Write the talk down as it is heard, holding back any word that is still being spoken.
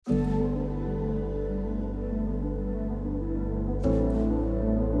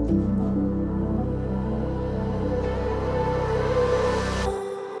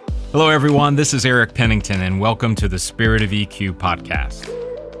Hello, everyone. This is Eric Pennington, and welcome to the Spirit of EQ podcast.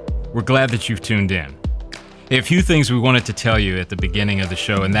 We're glad that you've tuned in. A few things we wanted to tell you at the beginning of the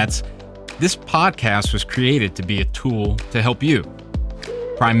show, and that's this podcast was created to be a tool to help you,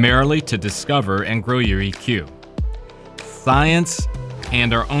 primarily to discover and grow your EQ. Science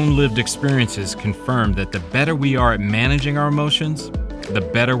and our own lived experiences confirm that the better we are at managing our emotions, the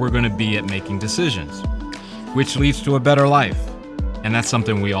better we're going to be at making decisions, which leads to a better life. And that's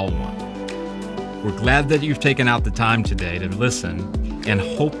something we all want. We're glad that you've taken out the time today to listen and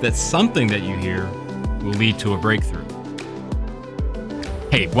hope that something that you hear will lead to a breakthrough.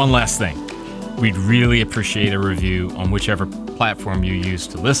 Hey, one last thing. We'd really appreciate a review on whichever platform you use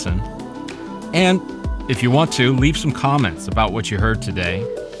to listen. And if you want to, leave some comments about what you heard today,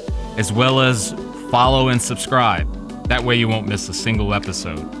 as well as follow and subscribe. That way you won't miss a single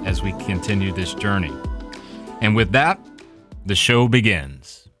episode as we continue this journey. And with that, the show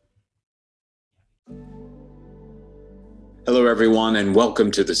begins. Hello, everyone, and welcome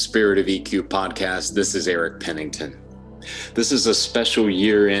to the Spirit of EQ podcast. This is Eric Pennington. This is a special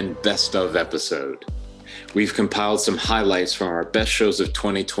year-end best-of episode. We've compiled some highlights from our best shows of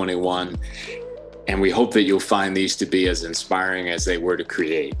 2021, and we hope that you'll find these to be as inspiring as they were to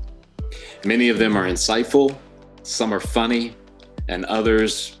create. Many of them are insightful, some are funny, and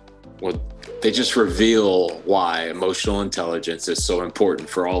others, well, they just reveal why emotional intelligence is so important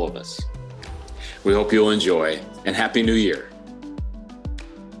for all of us. We hope you'll enjoy, and Happy New Year.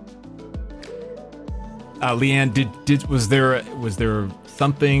 Leanne, was there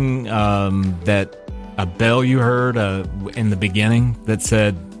something that a bell you heard in the beginning that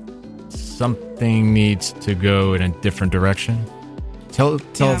said something needs to go in a different direction? Tell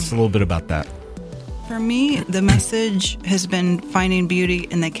us a little bit about that. For me, the message has been finding beauty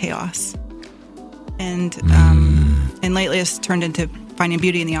in the chaos. And lately it's turned into finding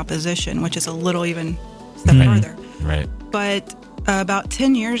beauty in the opposition, which is a little even step further. Right. But about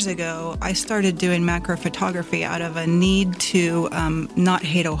 10 years ago, I started doing macro photography out of a need to not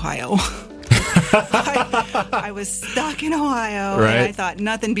hate Ohio. I was stuck in Ohio, right. And I thought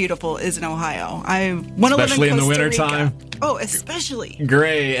nothing beautiful is in Ohio. I want to live in Costa Rica. Especially in the wintertime. Oh, especially.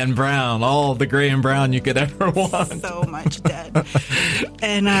 Gray and brown, all the gray and brown you could ever want. So much dead.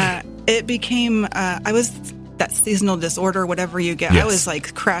 And it became, I was that seasonal disorder, whatever you get. Yes. I was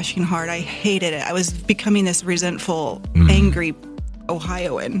like crashing hard. I hated it. I was becoming this resentful, angry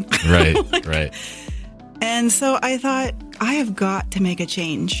Ohioan. Right, right. And so I thought, I have got to make a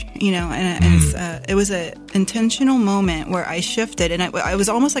change, and it was an intentional moment where I shifted, and I was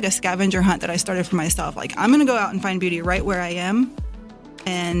almost like a scavenger hunt that I started for myself. Like, I'm going to go out and find beauty right where I am.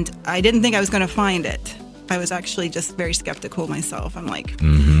 And I didn't think I was going to find it. I was actually just very skeptical myself. I'm like,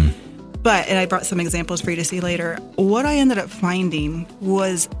 But, and I brought some examples for you to see later. What I ended up finding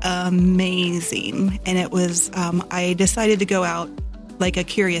was amazing. And it was, I decided to go out like a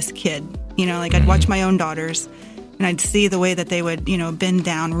curious kid. I'd watch my own daughters and I'd see the way that they would, bend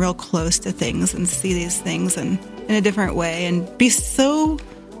down real close to things and see these things in a different way and be so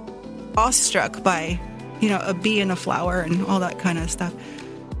awestruck by, a bee and a flower and all that kind of stuff.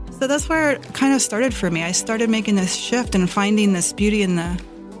 So that's where it kind of started for me. I started making this shift and finding this beauty in the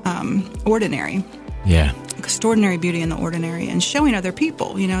ordinary. Yeah. Extraordinary beauty in the ordinary and showing other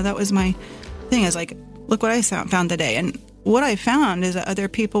people. That was my thing. I was like, look what I found today. And what I found is that other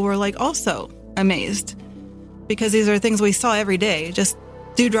people were like also amazed because these are things we saw every day. Just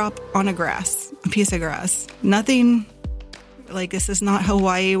dewdrop on a piece of grass. Nothing like this is not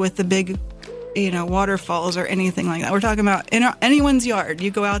Hawaii with the big, waterfalls or anything like that. We're talking about in anyone's yard.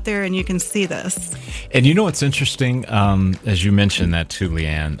 You go out there and you can see this. And what's interesting, as you mentioned that too,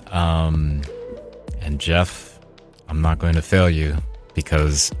 Leanne, and Jeff, I'm not going to fail you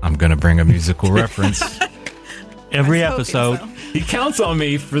because I'm going to bring a musical reference. Every episode. So. He counts on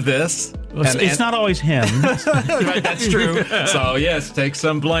me for this. It's not always him. Right, that's true. So yes, take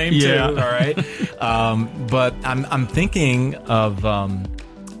some blame too. All right. But I'm thinking of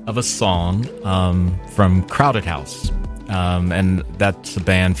a song from Crowded House, and that's a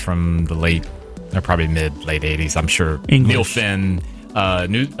band from the late 80s. I'm sure. English. Neil Finn,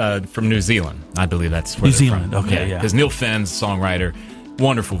 from New Zealand. I believe that's where New Zealand. From. Okay, yeah. Because Neil Finn's a songwriter,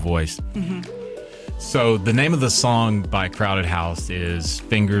 wonderful voice. Mm-hmm. So the name of the song by Crowded House is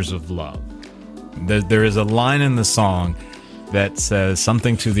Fingers of Love. There is a line in the song that says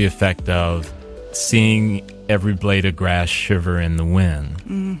something to the effect of seeing every blade of grass shiver in the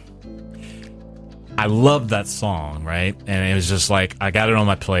wind. I love that song, right? And it was just like, I got it on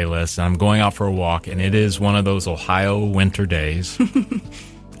my playlist, and I'm going out for a walk, and it is one of those Ohio winter days,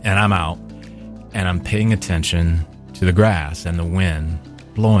 and I'm out, and I'm paying attention to the grass and the wind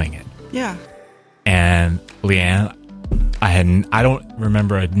blowing it. Yeah. And Leanne, I don't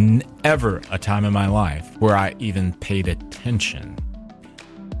remember ever a time in my life where I even paid attention,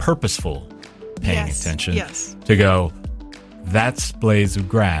 purposeful paying attention, to go, that's blades of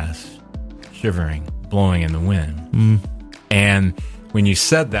grass shivering, blowing in the wind. And when you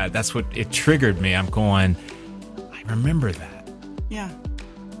said that, that's what it triggered me. I'm going, I remember that. Yeah.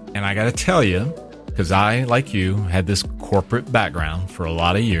 And I got to tell you, because I, like you, had this corporate background for a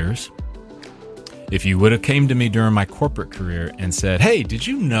lot of years. If you would have came to me during my corporate career and said, hey, did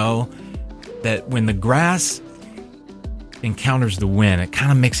you know that when the grass encounters the wind, it kind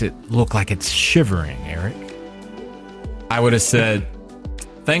of makes it look like it's shivering, Eric? I would have said,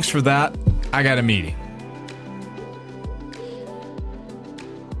 thanks for that. I got a meeting.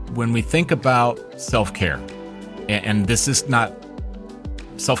 When we think about self-care, and this is not,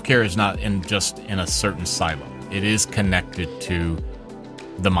 self-care is not just in a certain silo. It is connected to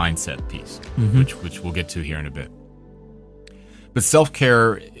the mindset piece, which we'll get to here in a bit. But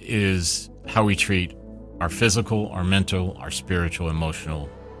self-care is how we treat our physical, our mental, our spiritual, emotional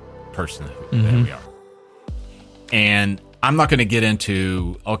person that we are. And I'm not going to get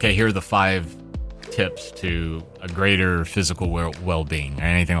into, okay, here are the 5 tips to a greater physical well-being or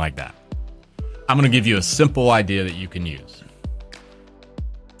anything like that. I'm going to give you a simple idea that you can use.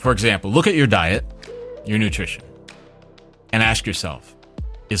 For example, look at your diet, your nutrition, and ask yourself,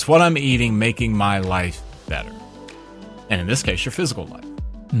 is what I'm eating making my life better? And in this case, your physical life.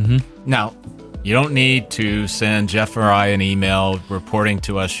 Now, you don't need to send Jeff or I an email reporting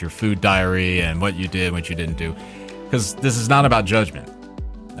to us your food diary and what you did, what you didn't do, because this is not about judgment.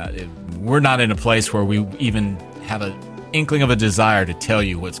 We're not in a place where we even have an inkling of a desire to tell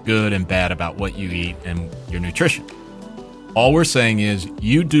you what's good and bad about what you eat and your nutrition. All we're saying is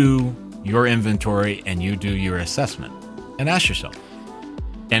you do your inventory and you do your assessment and ask yourself.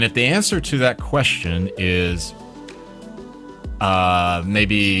 And if the answer to that question is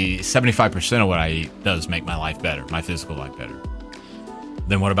maybe 75% of what I eat does make my life better, my physical life better,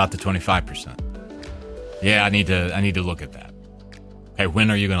 then what about the 25%? Yeah, I need to look at that. Okay,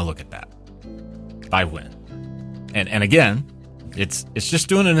 when are you going to look at that? By when? And again, it's just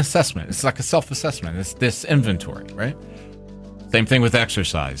doing an assessment. It's like a self-assessment. It's this inventory, right? Same thing with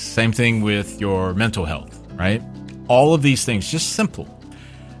exercise. Same thing with your mental health, right? All of these things, just simple.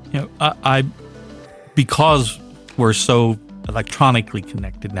 You know, I because we're so electronically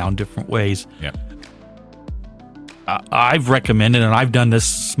connected now in different ways. Yeah. I've recommended, and I've done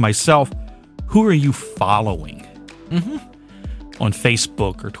this myself. Who are you following on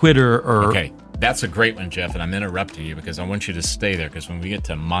Facebook or Twitter? Or okay, that's a great one, Jeff. And I'm interrupting you because I want you to stay there because when we get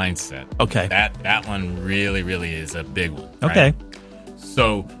to mindset, okay, that one really, really is a big one. Right? Okay.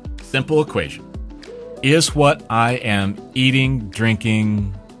 So, simple equation: is what I am eating,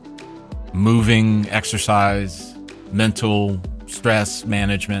 drinking, moving, exercise, mental stress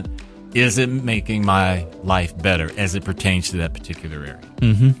management, is it making my life better as it pertains to that particular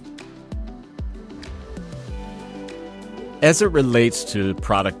area? As it relates to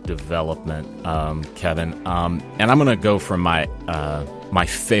product development, Kevin, and I'm going to go from my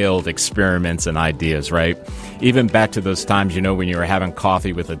failed experiments and ideas, right? Even back to those times, when you were having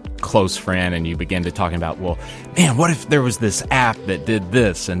coffee with a close friend and you begin to talking about, well, man, what if there was this app that did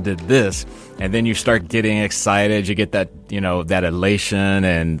this and did this? And then you start getting excited. You get that, that elation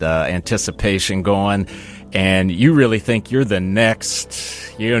and anticipation going. And you really think you're the next,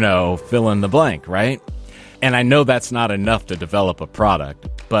 fill in the blank, right? And I know that's not enough to develop a product,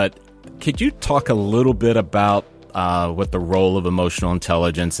 but could you talk a little bit about what the role of emotional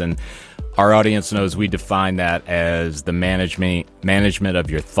intelligence, and our audience knows we define that as the management of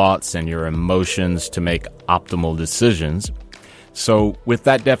your thoughts and your emotions to make optimal decisions. So with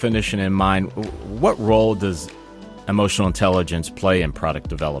that definition in mind, what role does emotional intelligence play in product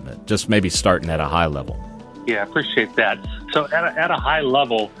development? Just maybe starting at a high level. Yeah, I appreciate that. So at a high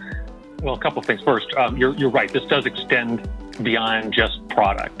level, well, a couple of things. First, you're right. This does extend beyond just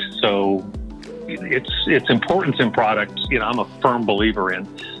product. So its importance in product, I'm a firm believer in.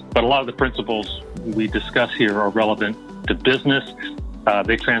 But a lot of the principles we discuss here are relevant to business.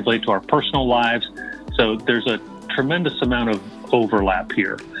 They translate to our personal lives. So there's a tremendous amount of overlap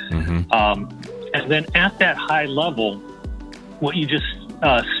here. And then at that high level, what you just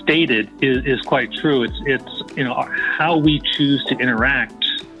stated is quite true. It's how we choose to interact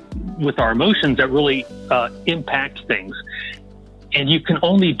with our emotions that really impact things. And you can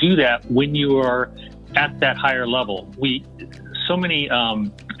only do that when you are at that higher level. So many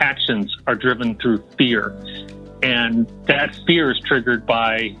actions are driven through fear, and that fear is triggered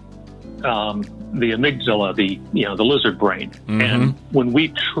by the amygdala, the lizard brain. Mm-hmm. And when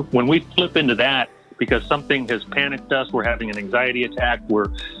we flip into that because something has panicked us, we're having an anxiety attack, we're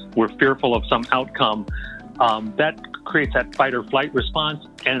fearful of some outcome, that creates that fight or flight response,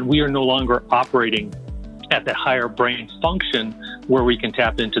 and we are no longer operating at that higher brain function where we can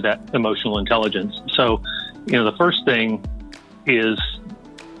tap into that emotional intelligence. So, the first thing is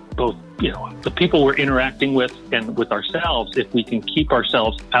both, the people we're interacting with and with ourselves, if we can keep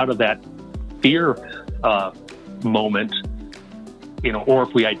ourselves out of that fear moment, or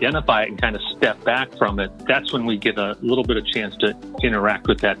if we identify it and kind of step back from it, that's when we get a little bit of chance to interact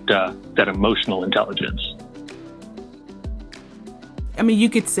with that emotional intelligence. I mean, you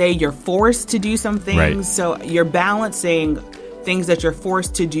could say you're forced to do some things. Right. So you're balancing things that you're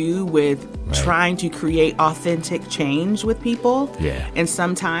forced to do with trying to create authentic change with people. Yeah. And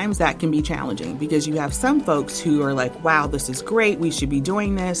sometimes that can be challenging because you have some folks who are like, wow, this is great, we should be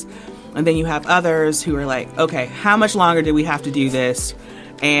doing this. And then you have others who are like, okay, how much longer do we have to do this?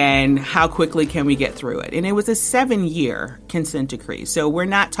 And how quickly can we get through it? And it was a 7-year consent decree. So we're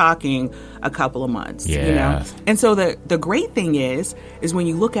not talking a couple of months, Yeah. And so the great thing is when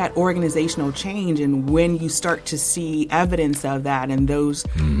you look at organizational change and when you start to see evidence of that and those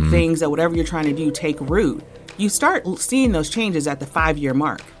things that whatever you're trying to do take root, you start seeing those changes at the 5-year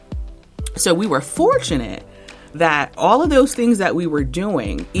mark. So we were fortunate that all of those things that we were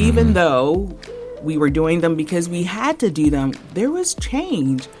doing, even though we were doing them because we had to do them, there was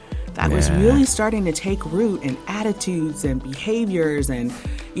change that was really starting to take root in attitudes and behaviors and,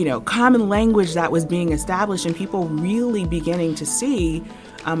 common language that was being established and people really beginning to see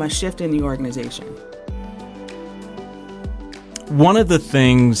a shift in the organization. One of the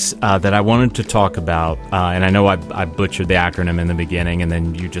things that I wanted to talk about, and I know I butchered the acronym in the beginning, and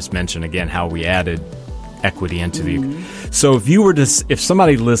then you just mentioned again how we added equity into the. So if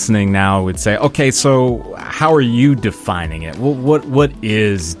somebody listening now would say, okay, so how are you defining it? Well, what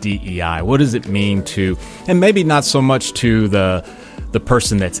is DEI? What does it mean to, and maybe not so much to the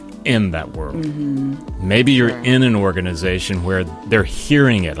person that's in that world. Maybe you're in an organization where they're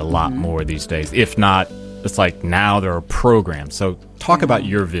hearing it a lot more these days. If not, it's like now there are programs. So talk about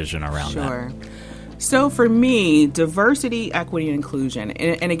your vision around that. So for me, diversity, equity, and inclusion,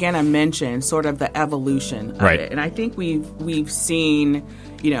 and again, I mentioned sort of the evolution of it. And I think we've seen,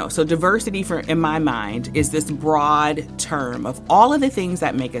 so diversity in my mind is this broad term of all of the things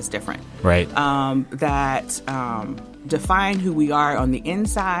that make us different. Right. That define who we are on the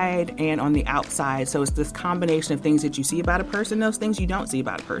inside and on the outside. So it's this combination of things that you see about a person, those things you don't see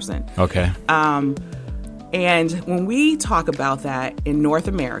about a person. Okay. And when we talk about that in North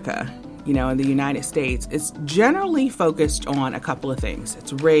America, in the United States, it's generally focused on a couple of things.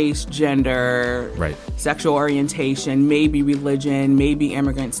 It's race, gender, sexual orientation, maybe religion, maybe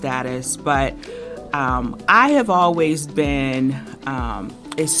immigrant status. But I have always been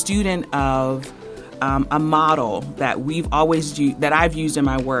a student of a model that I've used in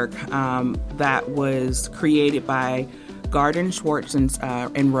my work that was created by Garden, Schwartz,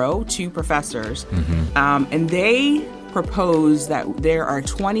 and Rowe, 2 professors, and they propose that there are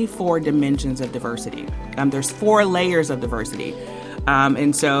 24 dimensions of diversity. There's 4 layers of diversity.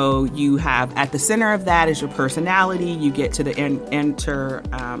 And so you have at the center of that is your personality. You get to the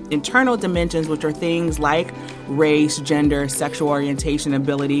internal dimensions, which are things like race, gender, sexual orientation,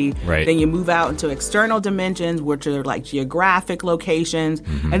 ability. Then you move out into external dimensions, which are like geographic locations.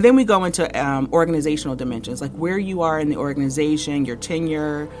 And then we go into organizational dimensions, like where you are in the organization, your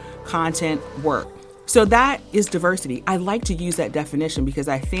tenure, content, work. So that is diversity. I like to use that definition because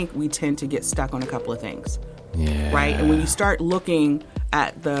I think we tend to get stuck on a couple of things. Right? And when you start looking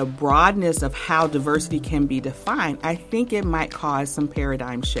at the broadness of how diversity can be defined, I think it might cause some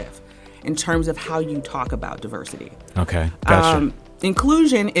paradigm shift in terms of how you talk about diversity. Okay, gotcha.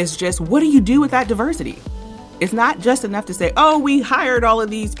 Inclusion is just, what do you do with that diversity? It's not just enough to say, oh, we hired all of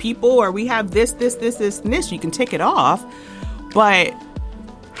these people, or we have this, and this. You can tick it off. But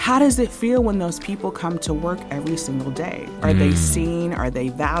how does it feel when those people come to work every single day? Are they seen? Are they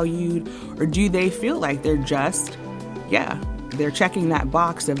valued? Or do they feel like they're just, they're checking that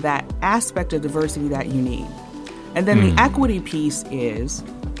box of that aspect of diversity that you need? And then the equity piece is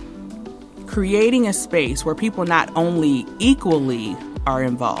creating a space where people not only equally are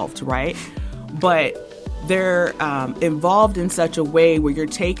involved, right? But they're involved in such a way where you're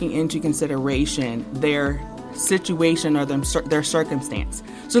taking into consideration their situation or their circumstance.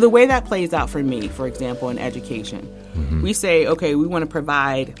 So the way that plays out for me, for example, in education, we say, okay, we want to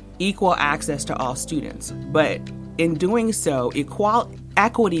provide equal access to all students. But in doing so,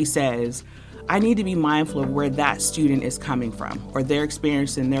 equity says, I need to be mindful of where that student is coming from or their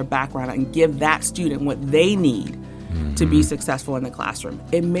experience and their background and give that student what they need to be successful in the classroom.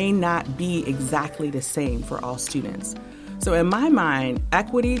 It may not be exactly the same for all students. So in my mind,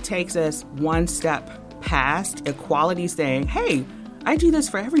 equity takes us one step past equality, saying, hey, I do this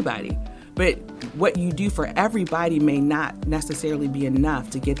for everybody. But what you do for everybody may not necessarily be enough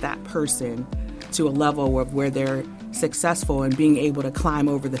to get that person to a level of where they're successful and being able to climb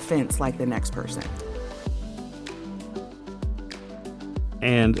over the fence like the next person.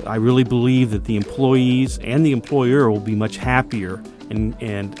 And I really believe that the employees and the employer will be much happier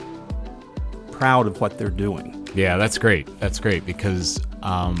and proud of what they're doing. Yeah, that's great. That's great because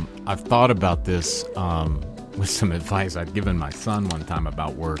I've thought about this with some advice I'd given my son one time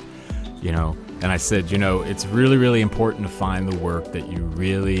about work, and I said, it's really, really important to find the work that you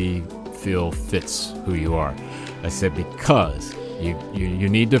really feel fits who you are. I said, because you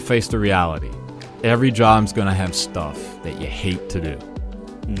need to face the reality. Every job's going to have stuff that you hate to do.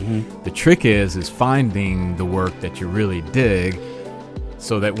 Mm-hmm. The trick is finding the work that you really dig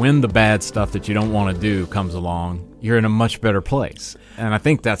so that when the bad stuff that you don't want to do comes along, you're in a much better place. And I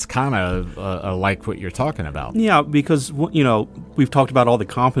think that's kind of like what you're talking about. Yeah, because, we've talked about all the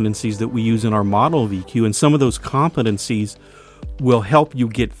competencies that we use in our model of EQ, and some of those competencies will help you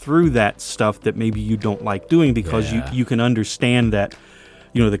get through that stuff that maybe you don't like doing because you can understand that,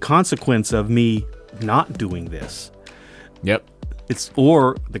 the consequence of me not doing this. Yep.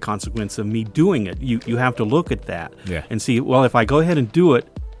 Or the consequence of me doing it. You have to look at that and see, well, if I go ahead and do it,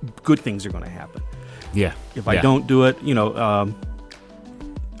 good things are going to happen. Yeah. If I don't do it,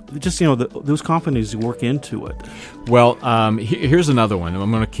 those competencies work into it. Well, here's another one.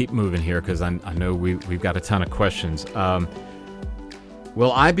 I'm going to keep moving here because I know we've got a ton of questions.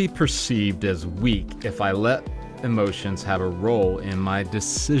 Will I be perceived as weak if I let emotions have a role in my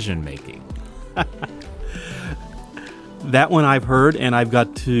decision making? That one I've heard, and I've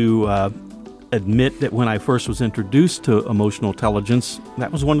got to admit that when I first was introduced to emotional intelligence,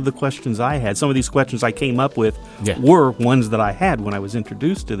 that was one of the questions I had. Some of these questions I came up with were ones that I had when I was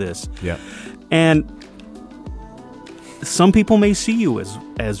introduced to this. Yeah. And some people may see you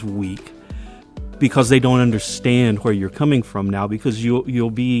as weak because they don't understand where you're coming from now, because you'll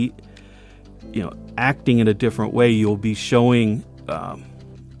be acting in a different way. You'll be showing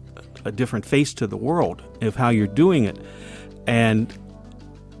a different face to the world of how you're doing it. And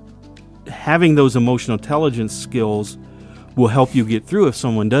having those emotional intelligence skills will help you get through if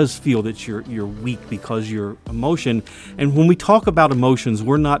someone does feel that you're weak because your emotion. And when we talk about emotions,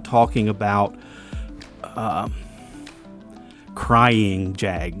 we're not talking about crying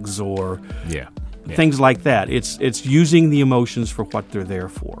jags or things like that. It's using the emotions for what they're there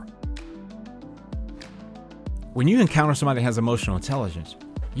for. When you encounter somebody that has emotional intelligence,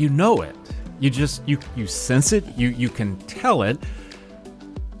 you know it. You sense it. You can tell it.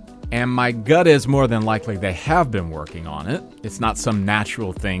 And my gut is more than likely they have been working on it. It's not some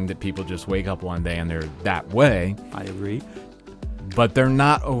natural thing that people just wake up one day and they're that way. I agree. But they're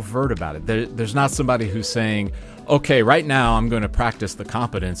not overt about it. There's not somebody who's saying, okay, right now I'm going to practice the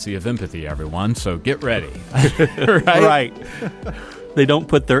competency of empathy, everyone, so get ready. Right. They don't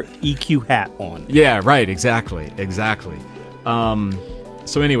put their EQ hat on. Yeah, right, exactly.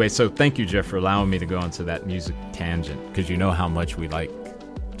 So anyway, thank you, Jeff, for allowing me to go into that music tangent, because you know how much we like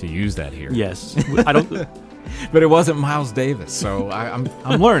to use that here. Yes. I don't... But it wasn't Miles Davis, so I'm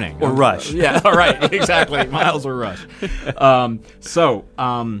learning. Or Rush. Yeah, right, exactly. Miles or Rush.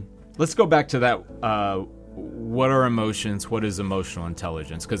 Let's go back to that. What are emotions? What is emotional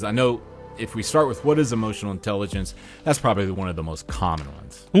intelligence? Because I know if we start with what is emotional intelligence, that's probably one of the most common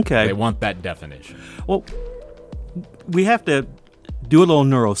ones. Okay. They want that definition. Well, we have to do a little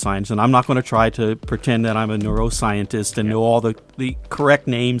neuroscience, and I'm not going to try to pretend that I'm a neuroscientist and know all the correct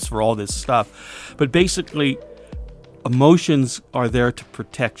names for all this stuff. But basically, emotions are there to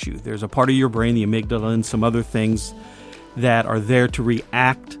protect you. There's a part of your brain, the amygdala, and some other things that are there to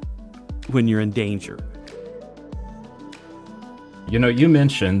react when you're in danger. You know, you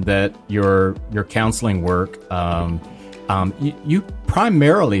mentioned that your counseling work, you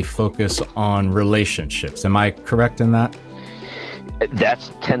primarily focus on relationships. Am I correct in that? That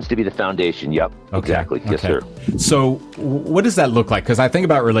tends to be the foundation. Yep. Okay. Exactly. Yes, sir. So what does that look like? Because I think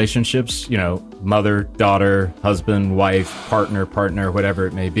about relationships, mother, daughter, husband, wife, partner, whatever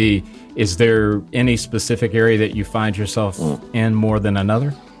it may be. Is there any specific area that you find yourself in more than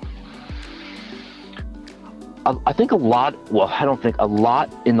another? I think a lot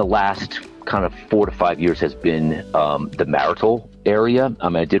in the last kind of 4 to 5 years has been the marital area. I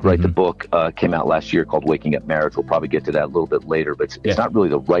mean, I did write the book, came out last year, called Waking Up Marriage. We'll probably get to that a little bit later, but it's not really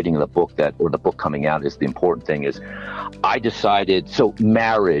the writing of the book or the book coming out is the important thing. Is I decided, so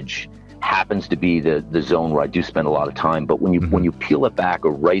marriage happens to be the zone where I do spend a lot of time, but when you peel it back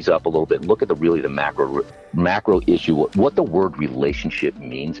or raise up a little bit and look at the macro issue, what the word relationship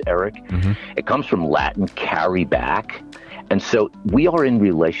means, Eric, it comes from Latin carry back. And so we are in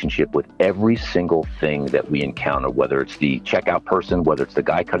relationship with every single thing that we encounter, whether it's the checkout person, whether it's the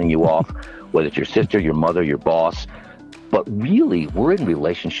guy cutting you off, whether it's your sister, your mother, your boss. But really, we're in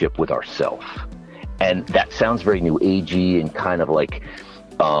relationship with ourselves. And that sounds very new agey and kind of like,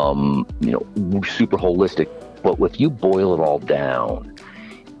 super holistic. But if you boil it all down,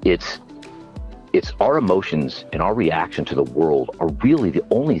 it's our emotions and our reaction to the world are really the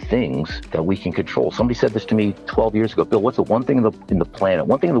only things that we can control. Somebody said this to me 12 years ago, Bill, what's the one thing in the planet,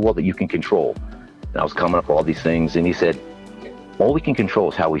 one thing in the world that you can control? And I was coming up with all these things, and he said, all we can control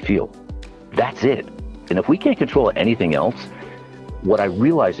is how we feel. That's it. And if we can't control anything else, what I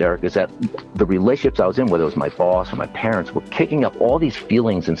realized, Eric, is that the relationships I was in, whether it was my boss or my parents, were kicking up all these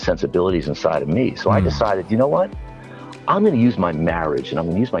feelings and sensibilities inside of me. So I decided, you know what? I'm going to use my marriage and I'm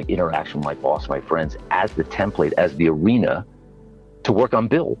going to use my interaction with my boss, my friends, as the template, as the arena to work on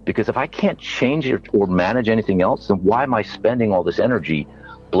Bill. Because if I can't change it or manage anything else, then why am I spending all this energy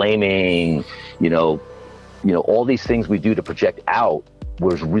blaming, all these things we do to project out,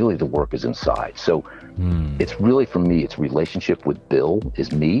 whereas really the work is inside. So it's really, for me, it's relationship with Bill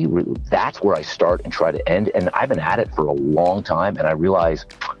is me. That's where I start and try to end. And I've been at it for a long time. And I realize,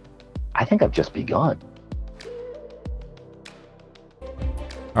 I think I've just begun.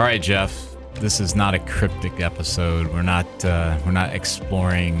 All right, Jeff, this is not a cryptic episode. We're not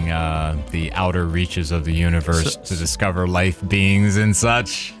exploring the outer reaches of the universe to discover life beings and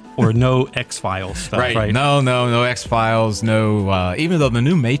such. Or no X-Files stuff, right? No X-Files, no, even though the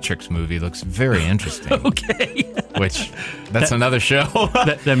new Matrix movie looks very interesting. Okay. Which, that's another show.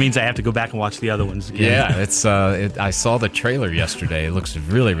 that means I have to go back and watch the other ones again. Yeah, I saw the trailer yesterday. It looks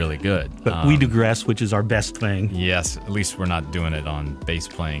really, really good. But we digress, which is our best thing. Yes, at least we're not doing it on bass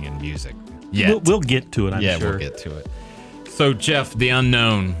playing and music yet. We'll get to it, I'm sure. Yeah, we'll get to it. So, Jeff, the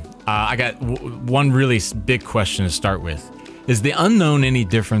unknown. I got one really big question to start with. Is the unknown any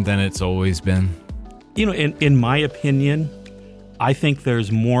different than it's always been? In my opinion, I think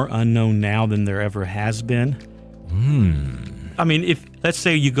there's more unknown now than there ever has been. I mean, if let's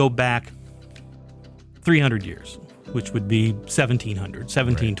say you go back 300 years, which would be 1700,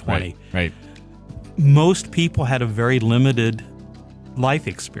 1720. Right. Most people had a very limited life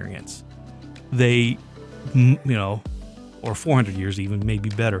experience. They, or 400 years even, maybe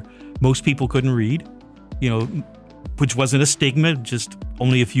better. Most people couldn't read, which wasn't a stigma, just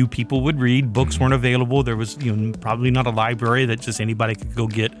only a few people would read. Books weren't available. There was, probably not a library that just anybody could go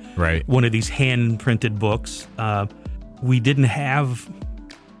get one of these hand-printed books. We didn't have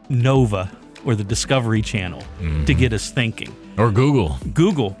Nova or the Discovery Channel to get us thinking. Or Google.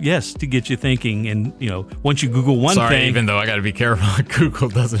 Google, yes, to get you thinking. And, once you Google one thing... even though I got to be careful, Google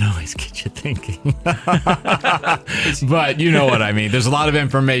doesn't always get you thinking. But you know what I mean. There's a lot of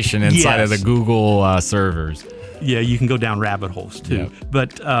information inside of the Google servers. Yeah, you can go down rabbit holes too. Yep.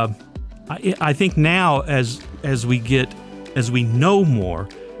 But I think now, as we know more,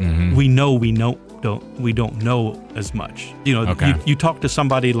 we don't know as much. You talk to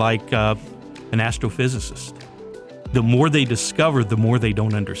somebody like an astrophysicist. The more they discover, the more they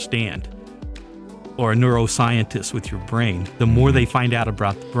don't understand. Or a neuroscientist with your brain. The more they find out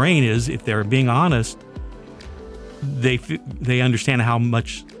about the brain is, if they're being honest, they understand how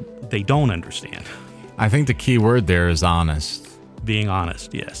much they don't understand. I think the key word there is honest. Being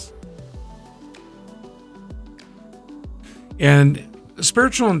honest, yes. And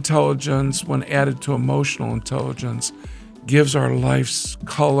spiritual intelligence, when added to emotional intelligence, gives our lives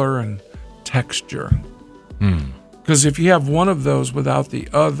color and texture. Because if you have one of those without the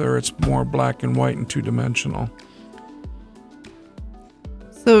other, it's more black and white and two-dimensional.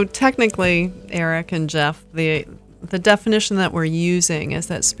 So technically, Eric and Jeff, the definition that we're using is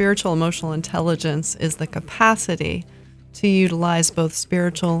that spiritual emotional intelligence is the capacity to utilize both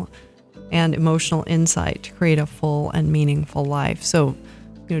spiritual and emotional insight to create a full and meaningful life. So,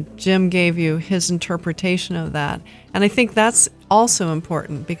 Jim gave you his interpretation of that. And I think that's also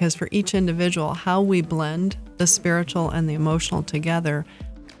important, because for each individual, how we blend the spiritual and the emotional together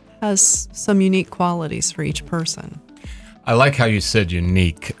has some unique qualities for each person. I like how you said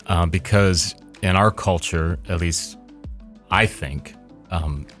unique, because in our culture, at least I think,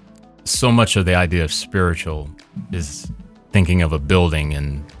 so much of the idea of spiritual is thinking of a building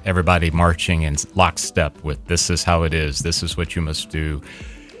and everybody marching in lockstep with this is how it is, this is what you must do.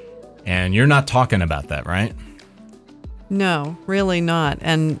 And you're not talking about that, right? No, really not.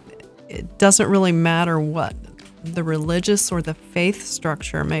 And it doesn't really matter what the religious or the faith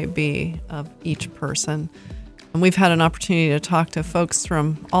structure may be of each person. And we've had an opportunity to talk to folks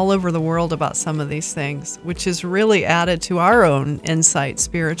from all over the world about some of these things, which has really added to our own insight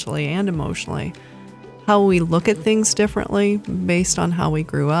spiritually and emotionally. How we look at things differently based on how we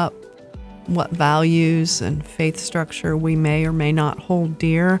grew up, what values and faith structure we may or may not hold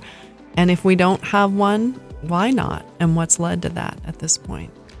dear. And if we don't have one, why not? And what's led to that at this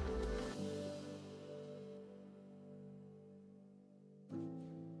point?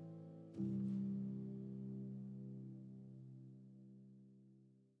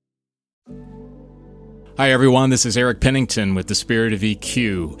 Hi, everyone. This is Eric Pennington with the Spirit of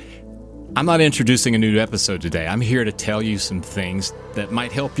EQ. I'm not introducing a new episode today. I'm here to tell you some things that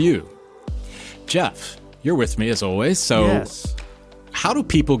might help you. Jeff, you're with me as always. So Yes. How do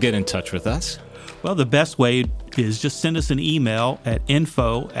people get in touch with us? Well, the best way is just send us an email at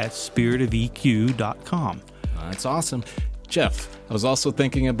info@spiritofeq.com. That's awesome. Jeff, I was also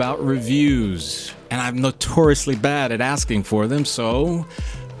thinking about reviews, and I'm notoriously bad at asking for them, so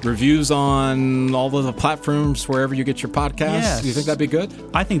reviews on all of the platforms wherever you get your podcasts. Yes. Do you think that'd be good?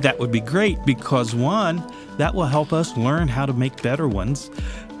 I think that would be great because, one, that will help us learn how to make better ones.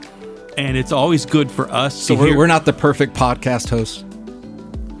 And it's always good for us So to hear. we're not the perfect podcast hosts?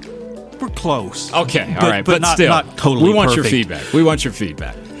 We're close. Okay, all right, but not, still, not totally we want your perfect. feedback. We want your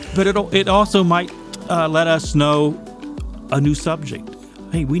feedback. But it also might let us know a new subject.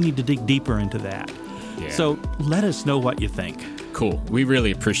 Hey, we need to dig deeper into that. Yeah. So let us know what you think. Cool. We really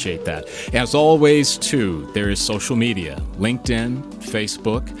appreciate that. As always, too, there is social media, LinkedIn,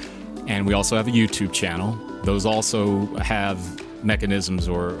 Facebook, and we also have a YouTube channel. Those also have mechanisms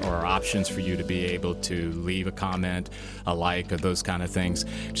or options for you to be able to leave a comment, a like, or those kind of things.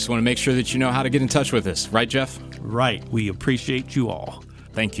 Just want to make sure that you know how to get in touch with us. Right, Jeff? Right. We appreciate you all.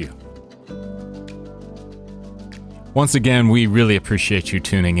 Thank you. Once again, we really appreciate you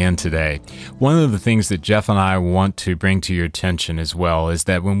tuning in today. One of the things that Jeff and I want to bring to your attention as well is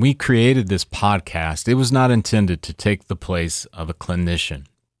that when we created this podcast, it was not intended to take the place of a clinician.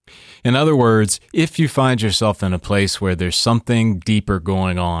 In other words, if you find yourself in a place where there's something deeper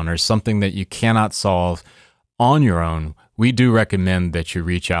going on or something that you cannot solve on your own, we do recommend that you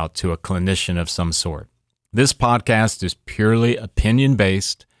reach out to a clinician of some sort. This podcast is purely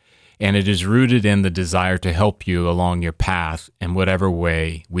opinion-based, and it is rooted in the desire to help you along your path in whatever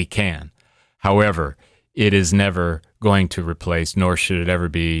way we can. However, it is never going to replace, nor should it ever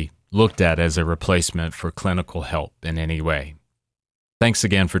be looked at as a replacement for clinical help in any way. Thanks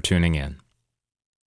again for tuning in.